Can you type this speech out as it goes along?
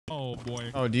Oh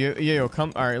boy. Oh, do you? Yeah, yo,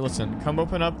 come. All right, listen. Come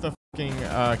open up the fucking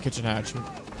kitchen hatch.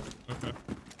 Okay.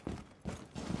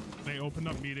 They opened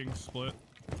up meeting split.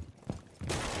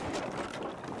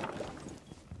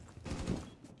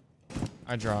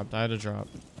 I dropped. I had to drop.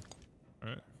 All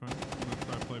right, fine. I'm gonna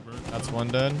try to play bird. That's one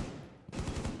dead.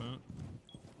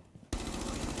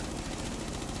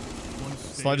 One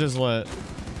Sludge is lit.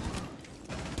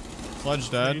 Sludge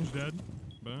dead. Stage dead.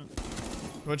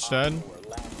 Twitch dead.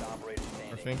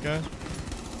 Or Finka.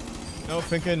 No,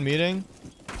 Finka in meeting.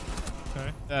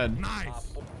 Okay. Dead.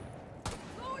 Nice.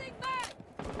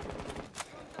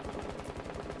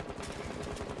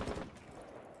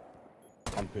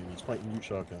 I'm putting he's quite mute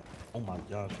Shawk. Oh my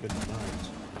gosh, good night.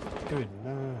 Good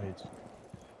night.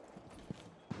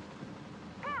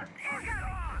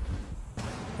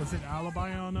 Was it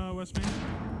alibi on West Main?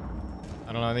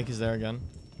 I don't know. I think he's there again.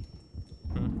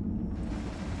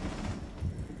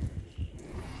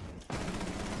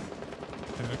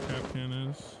 Okay, Captain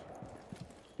is.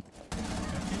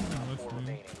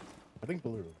 I think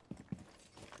blue.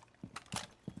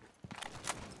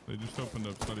 They just opened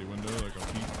up study window like a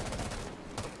peek.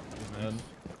 He's dead.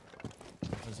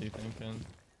 What's he thinking?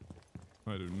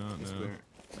 I do not know.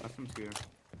 Bathroom's clear.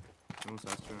 No one's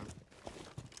asked around.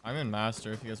 I'm in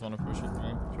master if you guys want to push with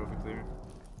me. Trophy clear.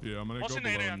 Yeah, I'm gonna go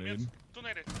below nade.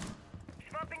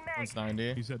 One's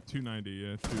 90. He's at 290,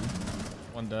 yeah, 2.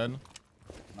 One dead.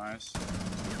 Nice.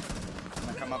 I'm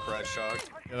gonna come up red, Shawk.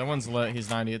 Yeah, that one's lit. He's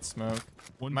 90. It's smoke.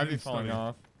 One Might be in falling study.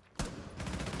 off.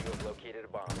 You have located a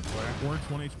bomb. Oryx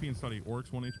 1 HP in study.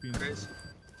 Oryx 1 HP in study.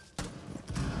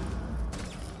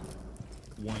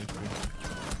 1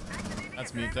 HP.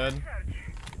 That's me dead.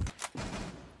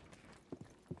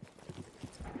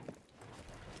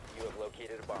 You have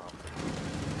located a bomb.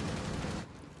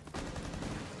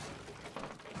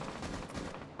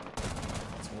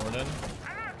 That's Warden.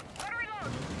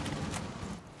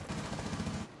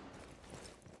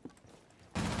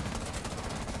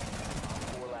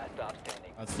 Four last stop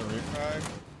standing. That's the refrag.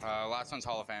 Last one's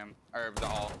Hall of Fame. Or the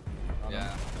Hall.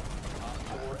 Yeah.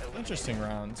 Interesting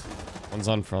round. One's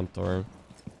on front door.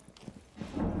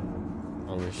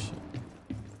 Holy shit.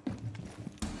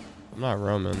 I'm not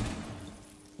Roman.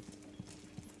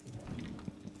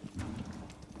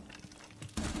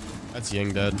 That's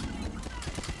Ying dead.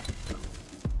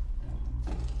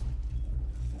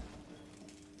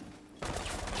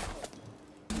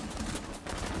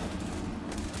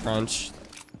 Crunch.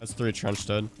 That's 3 trench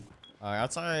dead.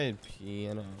 Outside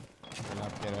piano. Or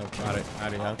not piano. Got it.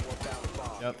 Out of here.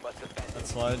 Yep.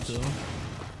 That's Sludge.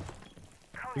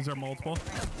 These are multiple.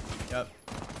 Yep.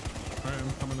 Alright,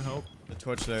 I'm coming to help. The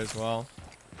Twitch there as well.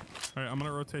 Alright, I'm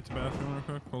gonna rotate to bathroom real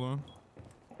quick. Hold on.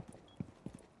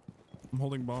 I'm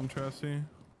holding bomb chassis.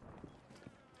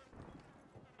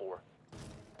 4.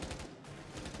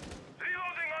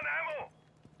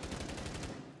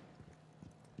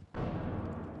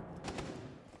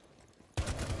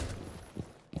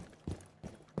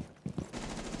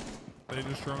 They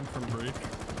just drone from breach.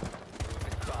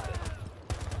 Spotted.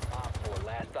 Op 4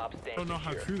 last stop standing. I don't know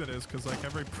how Secure. true that is because like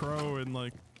every pro in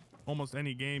like almost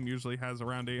any game usually has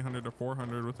around 800 to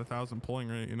 400 with 1,000 pulling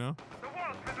rate, you know?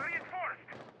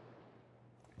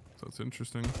 So it's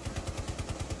interesting.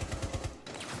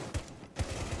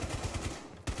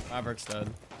 Maverick's dead.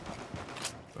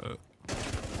 But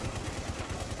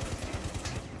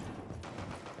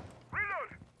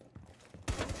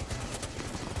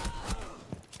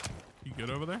you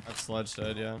good over there? That's Sludge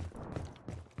dead, yeah.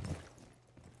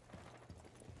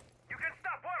 You can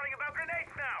stop worrying about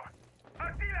grenades now.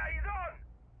 Attila is on.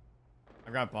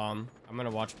 I got bomb. I'm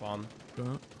gonna watch bomb.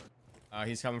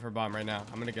 He's coming for bomb right now.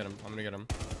 I'm gonna get him. I'm gonna get him.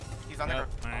 He's on Yep.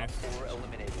 Nice. 4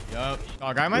 eliminated. Yup.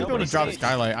 Dog, I might be able to drop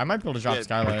Skylight. I might be able to drop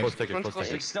Skylight. Close ticket, close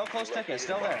ticket. Still close ticket,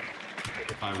 still there.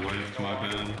 I waved my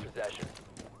bad. Possession.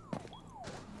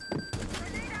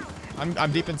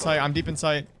 I'm deep in sight. I'm deep in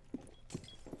sight.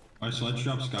 Alright, so let's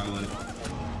drop Skylight.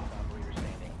 Operator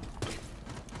standing.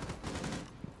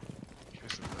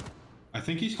 I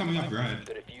think he's coming up red.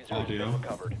 The diffuser Oh, has been deal.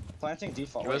 recovered. Planting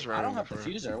default. was Wait, I don't running have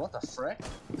before. diffuser. What the frick?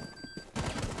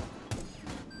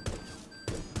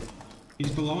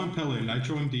 He's below in pillar,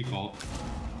 nitro in default.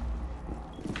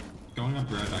 Going up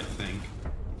red, I think.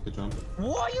 Good jump.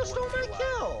 What? You stole my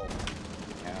kill!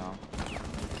 Yeah.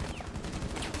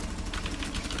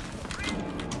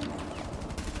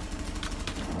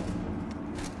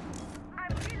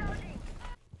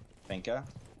 Finka.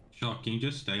 Shawk, can you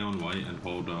just stay on white and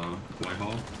hold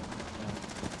Whitehall?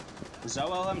 Zoe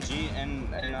LMG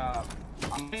and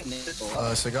I'm getting needed.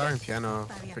 Cigar and piano,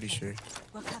 pretty sure.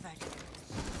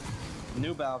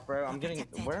 New Valve, bro. I'm getting.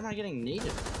 Where am I getting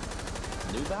needed?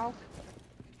 New Valve?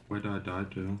 Where did I die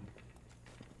to?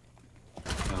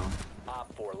 Oh.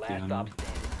 Op 4, last Piano. stop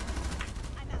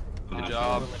standing. Good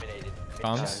job. Eliminated.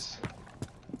 Bounce.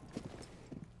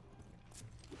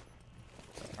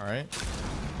 Alright.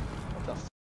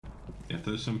 Yeah,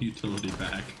 there's some utility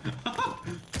back.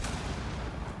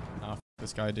 Oh,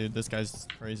 this guy, dude. This guy's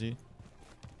crazy.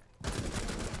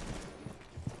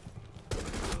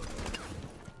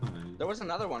 There was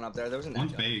another one up there. There was an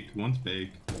One's big. One's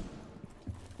big.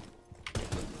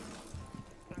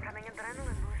 Incoming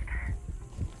adrenaline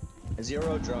boost.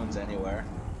 0 drones anywhere.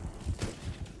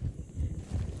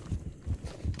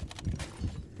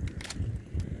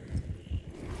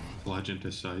 Fledge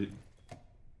into sight.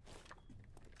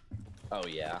 Oh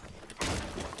yeah.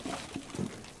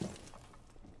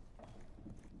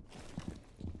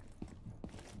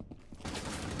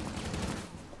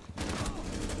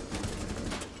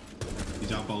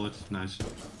 He's out bullets. Nice.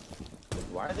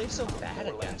 Why are they so bad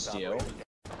against you?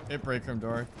 Hit break room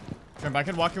door. Turn back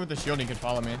and walk in with the shield and you can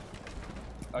follow me.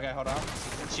 Okay, hold on.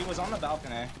 She was on the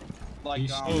balcony. Like,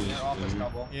 He's near office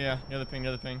double. Yeah, near the ping,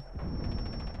 near the ping.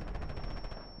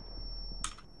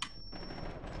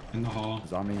 In the hall.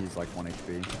 Zombie is like 1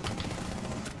 HP.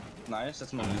 Nice,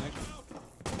 that's moving.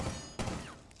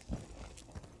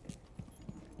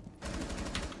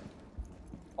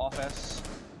 Office.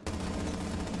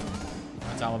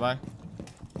 That's alibi.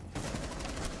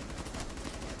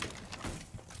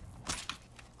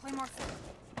 Claymore.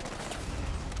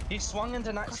 He swung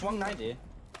into swung 90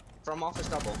 from office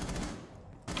double.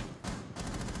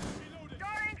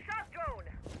 Starting shot drone.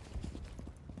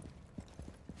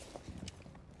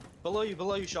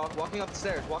 Below you, Shawk. Walking up the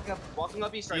stairs. Walking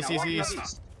up east right East, now. Walking east, up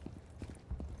east.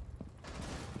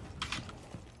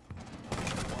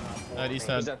 east. East He's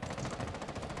head. dead.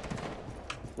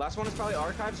 Last one is probably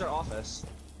archives or office.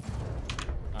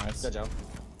 Nice. Good job.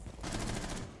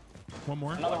 One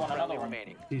more. Another one.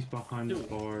 Remaining. He's behind the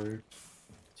bar.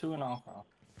 2 in alpha.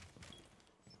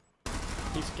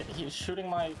 He's shooting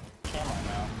my camera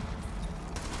now.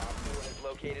 Op 4 has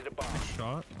located a bomb.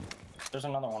 Shot. There's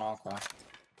another one alpha.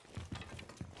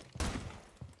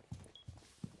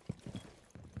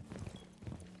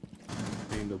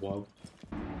 Being the wall.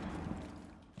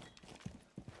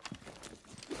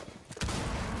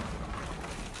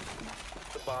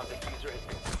 The bomb diffuser has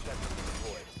been successfully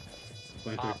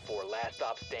deployed. Op 4, last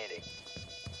stop standing.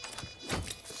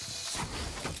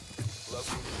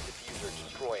 Locate the diffuser,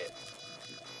 destroy it.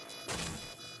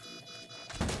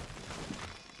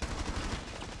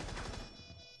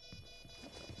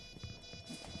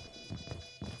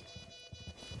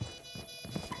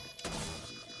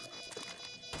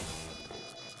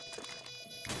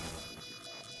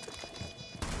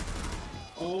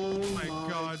 Oh my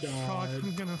god, Shawk,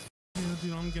 I'm gonna you,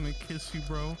 dude, I'm gonna kiss you,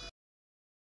 bro.